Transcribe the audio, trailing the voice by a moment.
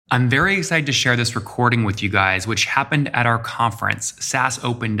I'm very excited to share this recording with you guys, which happened at our conference,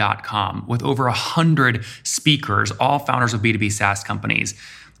 SaaSopen.com, with over 100 speakers, all founders of B2B SaaS companies.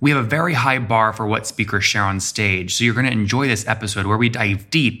 We have a very high bar for what speakers share on stage, so you're going to enjoy this episode where we dive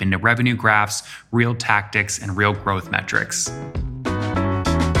deep into revenue graphs, real tactics, and real growth metrics.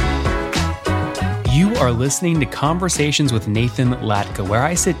 You are listening to Conversations with Nathan Latka, where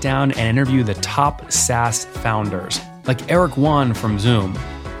I sit down and interview the top SaaS founders, like Eric Wan from Zoom.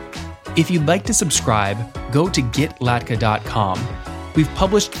 If you'd like to subscribe, go to getlatka.com. We've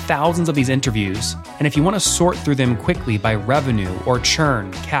published thousands of these interviews, and if you want to sort through them quickly by revenue or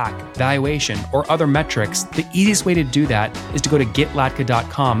churn, CAC, valuation, or other metrics, the easiest way to do that is to go to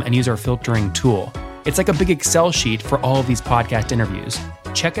getlatka.com and use our filtering tool. It's like a big Excel sheet for all of these podcast interviews.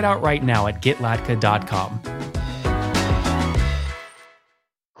 Check it out right now at getlatka.com.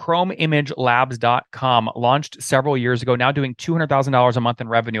 ChromeImageLabs.com launched several years ago, now doing $200,000 a month in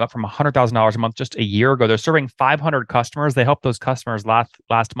revenue, up from $100,000 a month just a year ago. They're serving 500 customers. They helped those customers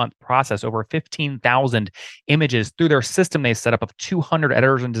last month process over 15,000 images through their system they set up of 200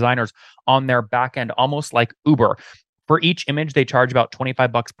 editors and designers on their back end, almost like Uber. For each image, they charge about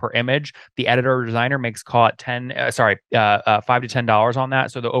 $25 per image. The editor or designer makes $5 to $10 on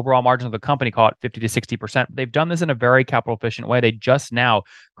that. So the overall margin of the company, call it 50 to 60%. They've done this in a very capital efficient way. They just now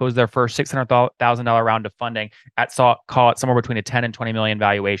closed their first $600,000 round of funding at call it somewhere between a 10 and 20 million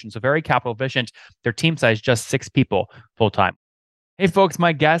valuation. So very capital efficient. Their team size just 6 people full time. Hey folks,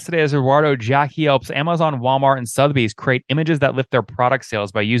 my guest today is Eduardo Jack. He helps Amazon, Walmart, and Sotheby's create images that lift their product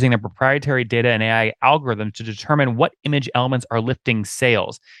sales by using their proprietary data and AI algorithms to determine what image elements are lifting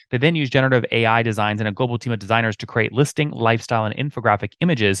sales. They then use generative AI designs and a global team of designers to create listing, lifestyle, and infographic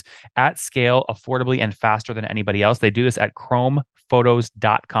images at scale, affordably, and faster than anybody else. They do this at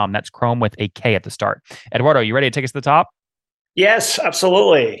ChromePhotos.com. That's Chrome with a K at the start. Eduardo, you ready to take us to the top? Yes,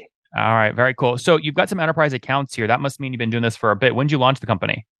 absolutely. All right, very cool. So you've got some enterprise accounts here. That must mean you've been doing this for a bit. When did you launch the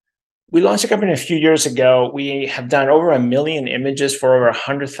company? We launched the company a few years ago. We have done over 1 million images for over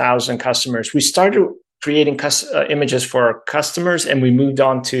 100,000 customers. We started creating images for our customers, and we moved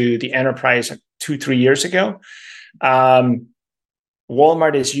on to the enterprise 2-3 years ago.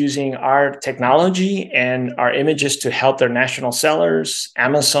 Walmart is using our technology and our images to help their national sellers.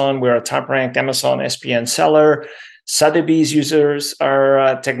 Amazon, we're a top-ranked Amazon SPN seller. Sotheby's users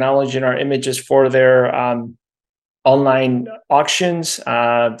our technology and our images for their online auctions,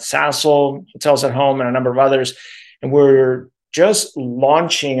 Sassel, Hotels at Home, and a number of others. And we're just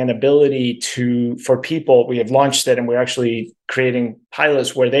launching an ability for people, we have launched it and we're actually creating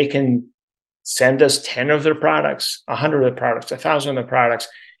pilots where they can send us 10 of their products, 100 of the products, 1,000 of the products.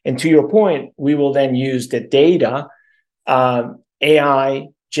 And to your point, we will then use the data, generative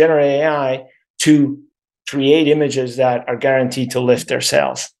AI, to create images that are guaranteed to lift their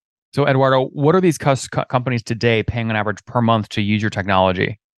sales. So, Eduardo, what are these companies today paying on average per month to use your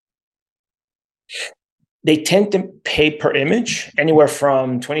technology? They tend to pay per image, anywhere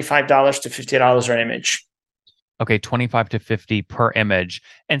from $25 to $50 an image. Okay, 25 to 50 per image.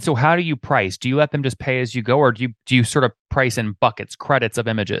 And so how do you price? Do you let them just pay as you go, or do you sort of price in buckets, credits of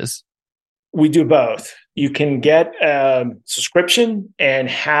images? We do both. You can get a subscription and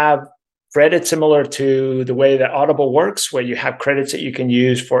have credits similar to the way that Audible works, where you have credits that you can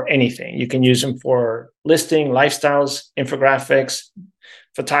use for anything. You can use them for listing, lifestyles, infographics,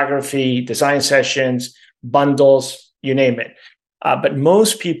 photography, design sessions, bundles, you name it. But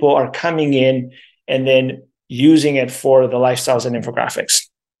most people are coming in and then using it for the lifestyles and infographics.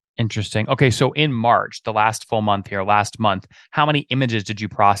 Interesting. Okay, so in March, the last full month here, last month, how many images did you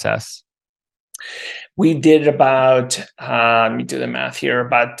process? We did about, let me do the math here,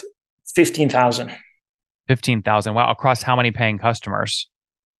 about 15,000. 15,000. Wow. Across how many paying customers?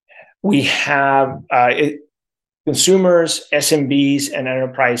 We have consumers, SMBs, and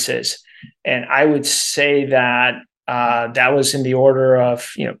enterprises. And I would say that that was in the order of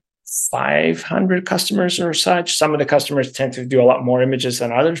 500 customers or such. Some of the customers tend to do a lot more images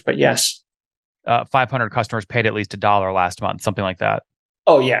than others, but yes. 500 customers paid at least $1 last month, something like that.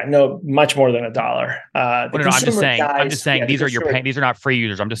 Oh yeah, no, much more than $1. I'm just saying these are not free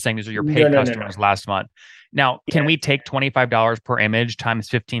users. I'm just saying these are your paid customers last month. Now, can we take $25 per image times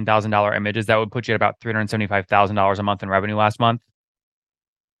 $15,000 images? That would put you at about $375,000 a month in revenue last month.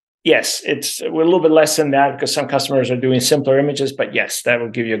 Yes, we're a little bit less than that because some customers are doing simpler images, but yes, that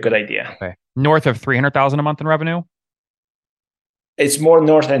would give you a good idea. Okay, north of $300,000 a month in revenue. It's more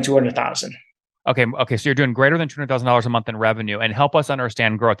north than 200,000. Okay. So you're doing greater than $200,000 a month in revenue, and help us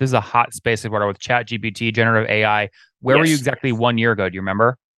understand growth. This is a hot space of with ChatGPT, generative AI. Where were you exactly 1 year ago? Do you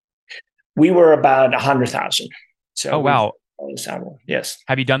remember? We were about 100,000. So wow. Yes.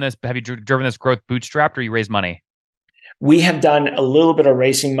 Have you done this? Have you driven this growth bootstrapped or you raised money? We have done a little bit of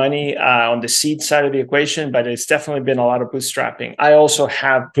raising money on the seed side of the equation, but it's definitely been a lot of bootstrapping. I also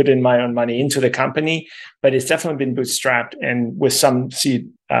have put in my own money into the company, but it's definitely been bootstrapped and with some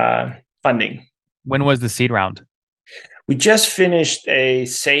seed funding. When was the seed round? We just finished a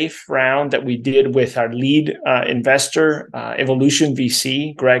safe round that we did with our lead investor, Evolution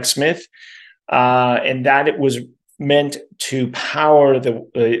VC, Greg Smith, and that it was meant to power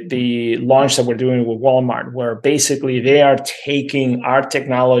the launch that we're doing with Walmart, where basically they are taking our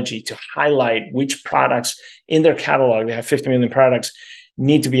technology to highlight which products in their catalog, they have 50 million products,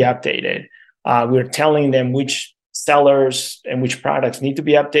 need to be updated. We're telling them which sellers and which products need to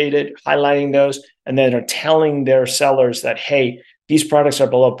be updated, highlighting those, and then are telling their sellers that, hey, these products are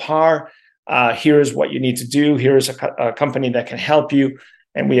below par. Here's what you need to do. Here's a company that can help you.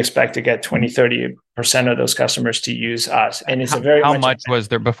 And we expect to get 20-30% of those customers to use us. And it's how much was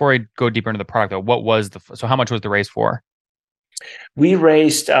there, before I go deeper into the product though, so how much was the raise for? We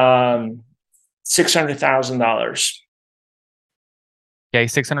raised $600,000. Okay,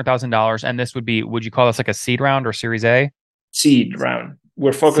 $600,000. And this would you call this like a seed round or Series A? Seed round.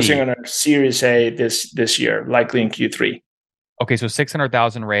 We're focusing on our Series A this year, likely in Q3. Okay, so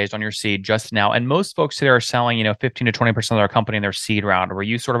 600,000 raised on your seed just now, and most folks today are selling, 15 to 20% of their company in their seed round. Were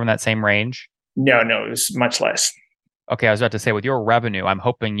you sort of in that same range? No, it was much less. Okay, I was about to say, with your revenue, I'm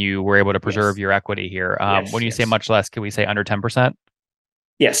hoping you were able to preserve your equity here. When you say much less, can we say under 10%?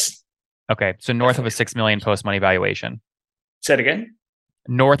 Yes. Okay, so north of a $6 million post money valuation. Say it again.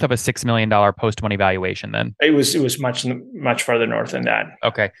 North of a $6 million post money valuation. Then it was much further north than that.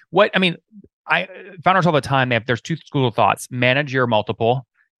 Okay, I founders all the time, there's two schools of thoughts: manage your multiple,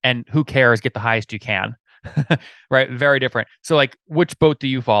 and who cares, get the highest you can. Right? Very different. So like, which boat do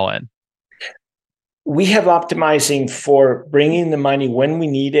you fall in? We have optimizing for bringing the money when we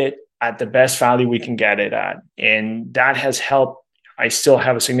need it at the best value we can get it at. And that has helped. I still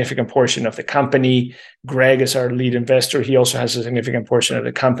have a significant portion of the company. Greg is our lead investor. He also has a significant portion of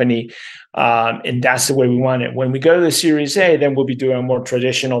the company. And that's the way we want it. When we go to the Series A, then we'll be doing a more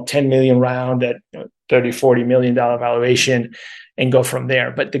traditional 10 million round at $30-40 million valuation and go from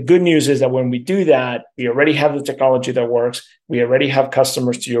there. But the good news is that when we do that, we already have the technology that works. We already have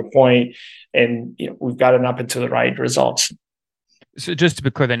customers, to your point, and we've gotten up into the right results. So just to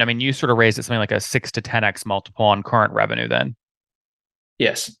be clear then, you sort of raised it something like a 6 to 10x multiple on current revenue then?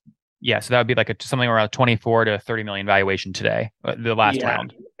 Yes. Yeah, so that would be like something around 24 to 30 million valuation today, the last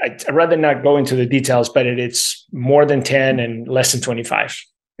round. I'd rather not go into the details, but it's more than 10 and less than 25.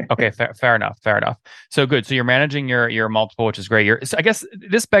 Okay, fair enough. So good. So you're managing your multiple, which is great. So I guess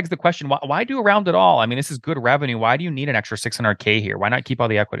this begs the question: why do a round at all? This is good revenue. Why do you need an extra 600K here? Why not keep all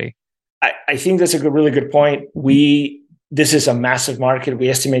the equity? I think that's a really good point. This is a massive market. We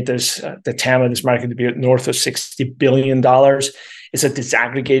estimate the TAM of this market to be north of $60 billion. It's a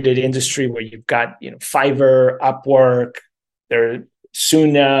disaggregated industry where you've got Fiverr, Upwork,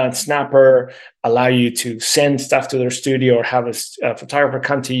 Suna, Snapper allow you to send stuff to their studio or have a photographer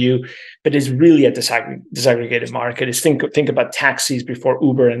come to you. But it's really a disaggregated market. Think about taxis before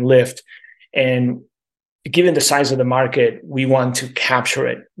Uber and Lyft. And given the size of the market, we want to capture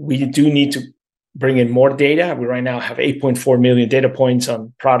it. We do need to bring in more data. We right now have 8.4 million data points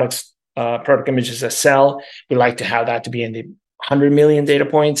on product images that sell. We like to have that to be in the 100 million data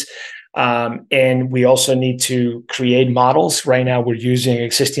points. And we also need to create models. Right now, we're using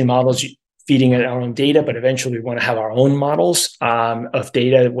existing models, feeding it our own data, but eventually we want to have our own models of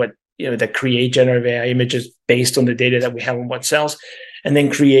data, that create generative AI images based on the data that we have on what sells, and then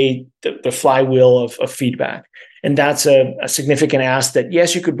create the flywheel of feedback. And that's a significant ask that,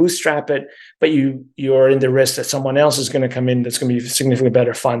 yes, you could bootstrap it, but you're in the risk that someone else is going to come in that's going to be significantly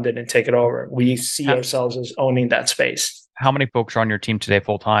better funded and take it over. We see ourselves as owning that space. How many folks are on your team today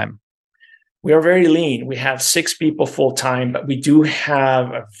full time? We are very lean. We have 6 people full time, but we do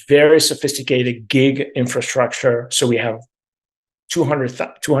have a very sophisticated gig infrastructure. So we have 200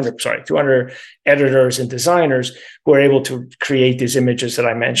 editors and designers who are able to create these images that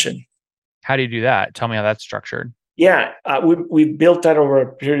I mentioned. How do you do that? Tell me how that's structured. Yeah, we built that over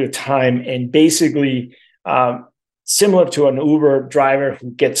a period of time, and basically similar to an Uber driver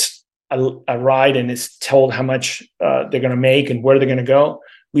who gets a ride and is told how much they're going to make and where they're going to go.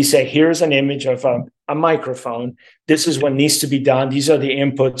 We say, here's an image of a microphone. This is what needs to be done. These are the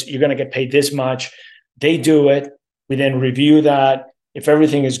inputs. You're going to get paid this much. They do it. We then review that. If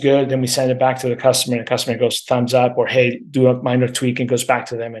everything is good, then we send it back to the customer, and the customer goes thumbs up, or hey, do a minor tweak, and goes back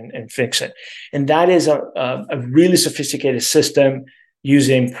to them and fix it. And that is a really sophisticated system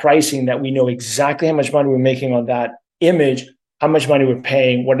using pricing that we know exactly how much money we're making on that image, how much money we're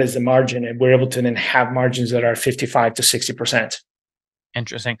paying, what is the margin, and we're able to then have margins that are 55 to 60%.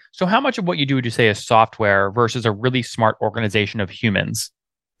 Interesting. So how much of what you do would you say is software versus a really smart organization of humans?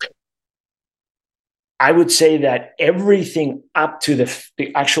 I would say that everything up to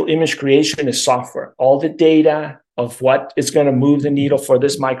the actual image creation is software. All the data of what is going to move the needle for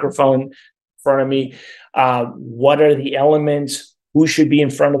this microphone in front of me, what are the elements, who should be in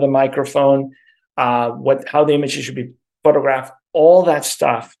front of the microphone, how the images should be photographed. All that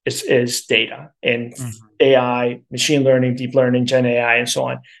stuff is data and AI, machine learning, deep learning, Gen AI, and so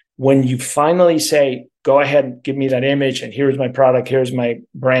on. When you finally say, go ahead and give me that image, and here's my product, here's my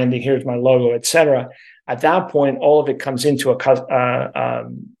branding, here's my logo, et cetera. At that point, all of it comes into an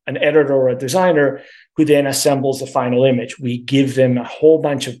editor or a designer who then assembles the final image. We give them a whole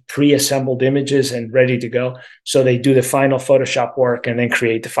bunch of pre-assembled images and ready to go. So they do the final Photoshop work and then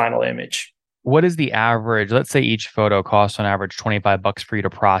create the final image. What is the average? Let's say each photo costs on average $25 for you to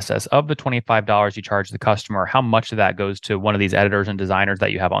process. Of the $25 you charge the customer, how much of that goes to one of these editors and designers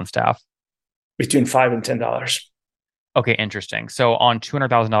that you have on staff? Between $5 and $10. Okay, interesting. So on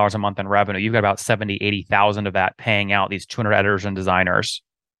 $200,000 a month in revenue, you've got about 70, 80,000 of that paying out these 200 editors and designers.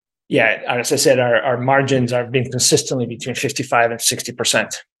 Yeah, as I said, our margins are being consistently between 55 and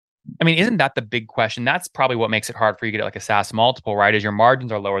 60%. I mean, isn't that the big question? That's probably what makes it hard for you to get like a SaaS multiple, right? Is your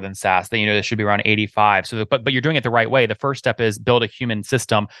margins are lower than SaaS. Then they should be around 85. So, but you're doing it the right way. The first step is build a human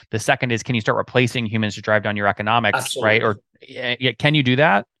system. The second is, can you start replacing humans to drive down your economics, Absolutely. right? Or can you do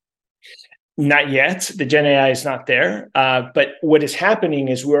that? Not yet. The Gen AI is not there. But what is happening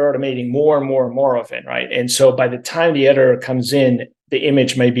is we're automating more and more and more of it, right? And so by the time the editor comes in, the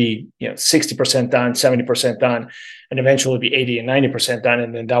image may be 60% done, 70% done, and eventually be 80 and 90% done.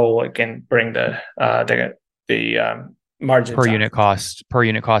 And then that will again bring the margins per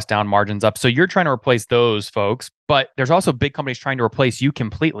unit cost down, margins up. So you're trying to replace those folks, but there's also big companies trying to replace you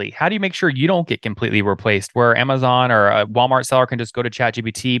completely. How do you make sure you don't get completely replaced, where Amazon or a Walmart seller can just go to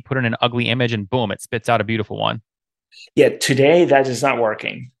ChatGPT, put in an ugly image, and boom, it spits out a beautiful one? Yeah, today that is not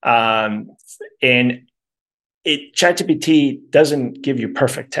working. And ChatGPT doesn't give you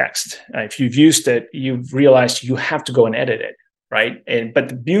perfect text. If you've used it, you've realized you have to go and edit it. Right.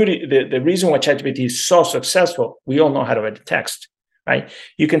 But the reason why ChatGPT is so successful, we all know how to edit text, right?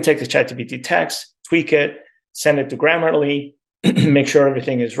 You can take the ChatGPT text, tweak it, send it to Grammarly, make sure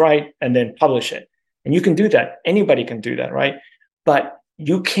everything is right, and then publish it. And you can do that. Anybody can do that, right? But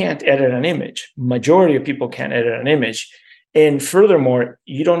you can't edit an image. Majority of people can't edit an image. And furthermore,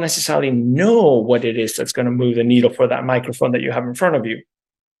 you don't necessarily know what it is that's going to move the needle for that microphone that you have in front of you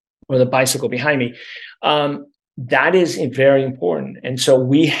or the bicycle behind me. That is very important. And so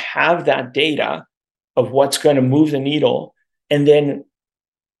we have that data of what's going to move the needle. And then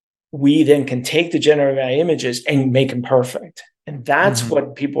we then can take the generative AI images and make them perfect. And that's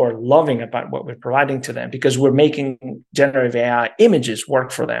what people are loving about what we're providing to them, because we're making generative AI images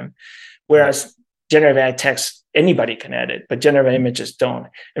work for them. Whereas generative AI text, anybody can edit, but generative images don't.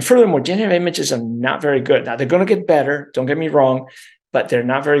 And furthermore, generative images are not very good. Now, they're going to get better. Don't get me wrong. But they're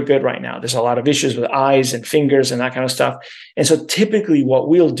not very good right now. There's a lot of issues with eyes and fingers and that kind of stuff. And so typically what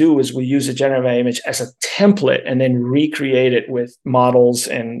we'll do is we use a generative AI image as a template and then recreate it with models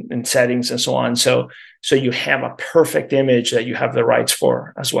and settings and so on. So you have a perfect image that you have the rights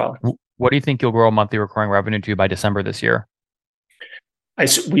for as well. What do you think you'll grow monthly recurring revenue to by December this year?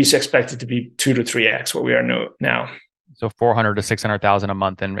 We expect it to be 2 to 3x what we are now. So 400 to 600,000 a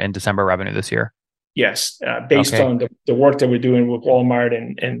month in December revenue this year. Yes, based on the work that we're doing with Walmart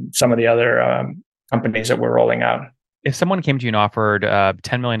and some of the other companies that we're rolling out. If someone came to you and offered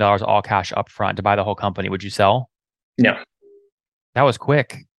 $10 million all cash upfront to buy the whole company, would you sell? No. That was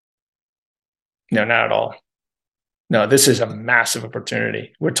quick. No, not at all. No, this is a massive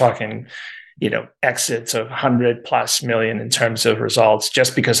opportunity. We're talking, exits of 100+ million in terms of results,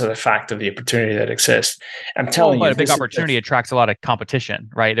 just because of the fact of the opportunity that exists. I'm telling you, but a big opportunity attracts a lot of competition,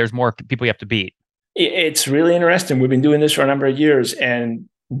 right? There's more people you have to beat. It's really interesting. We've been doing this for a number of years and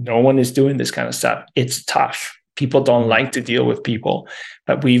no one is doing this kind of stuff. It's tough. People don't like to deal with people,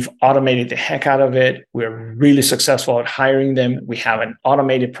 but we've automated the heck out of it. We're really successful at hiring them. We have an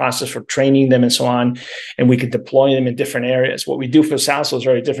automated process for training them and so on, and we could deploy them in different areas. What we do for Salso is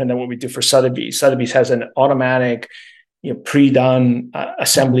very different than what we do for Sotheby's. Sotheby's has an automatic pre-done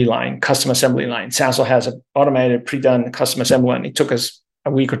assembly line, custom assembly line. Salso has an automated pre-done custom assembly line. It took us a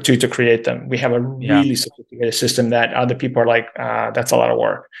week or two to create them. We have a really sophisticated system that other people are like, that's a lot of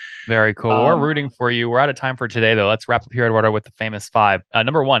work. Very cool. We're rooting for you. We're out of time for today, though. Let's wrap up here at order with the famous five.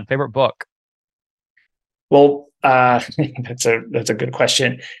 Number one, favorite book. Well, That's a good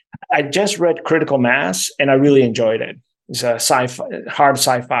question. I just read Critical Mass, and I really enjoyed it. It's a hard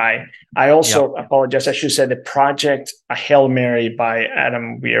sci-fi. I Yep. also apologize. I should say the project A Hail Mary by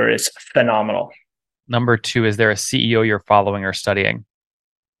Adam Weir is phenomenal. Number two, is there a CEO you're following or studying?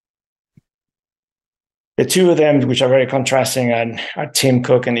 The two of them, which are very contrasting, are Tim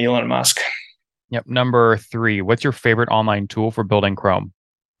Cook and Elon Musk. Yep. Number three, what's your favorite online tool for building Chrome?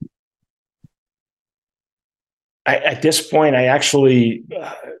 At this point, I actually,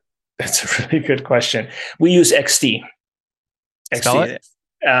 that's a really good question. We use XD. Spell it.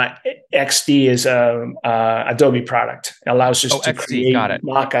 XD is a Adobe product. It allows us to XD, got it.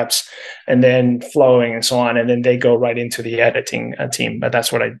 create mockups and then flowing and so on, and then they go right into the editing team. But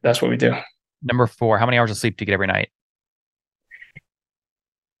that's what we do. Number four, how many hours of sleep do you get every night?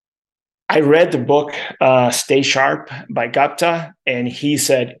 I read the book Stay Sharp by Gupta, and he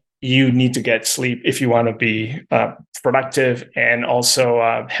said you need to get sleep if you want to be productive and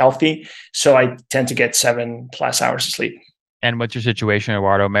also healthy. So I tend to get 7+ hours of sleep. And what's your situation,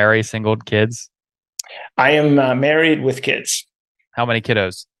 Eduardo? Married, single, kids? I am married with kids. How many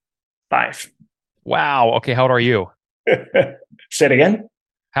kiddos? 5. Wow. Okay. How old are you? Say it again.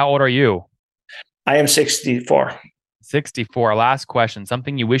 How old are you? I am 64. 64. Last question.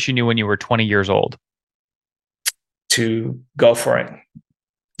 Something you wish you knew when you were 20 years old. To go for it.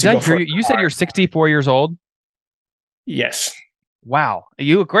 You said you're 64 years old? Yes. Wow.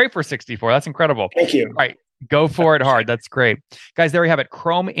 You look great for 64. That's incredible. Thank you. All right. Go for it hard. That's great. Guys, there we have it.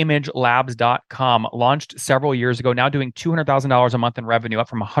 ChromeImageLabs.com launched several years ago, now doing $200,000 a month in revenue, up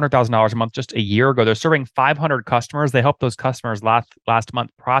from $100,000 a month just a year ago. They're serving 500 customers. They helped those customers last month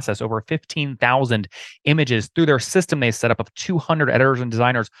process over 15,000 images through their system. They set up of 200 editors and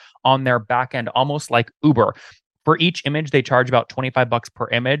designers on their back end, almost like Uber. For each image, they charge about $25 per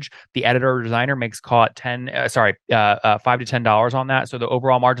image. The editor or designer makes call it $5 to $10 on that. So the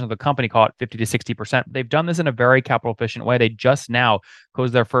overall margin of the company call it 50 to 60%. They've done this in a very capital efficient way. They just now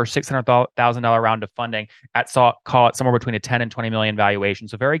closed their first $600,000 round of funding at call it somewhere between a 10 and 20 million valuation.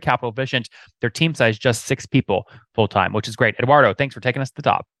 So very capital efficient. Their team size just 6 people full time, which is great. Eduardo, thanks for taking us to the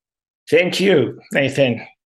top. Thank you, Nathan.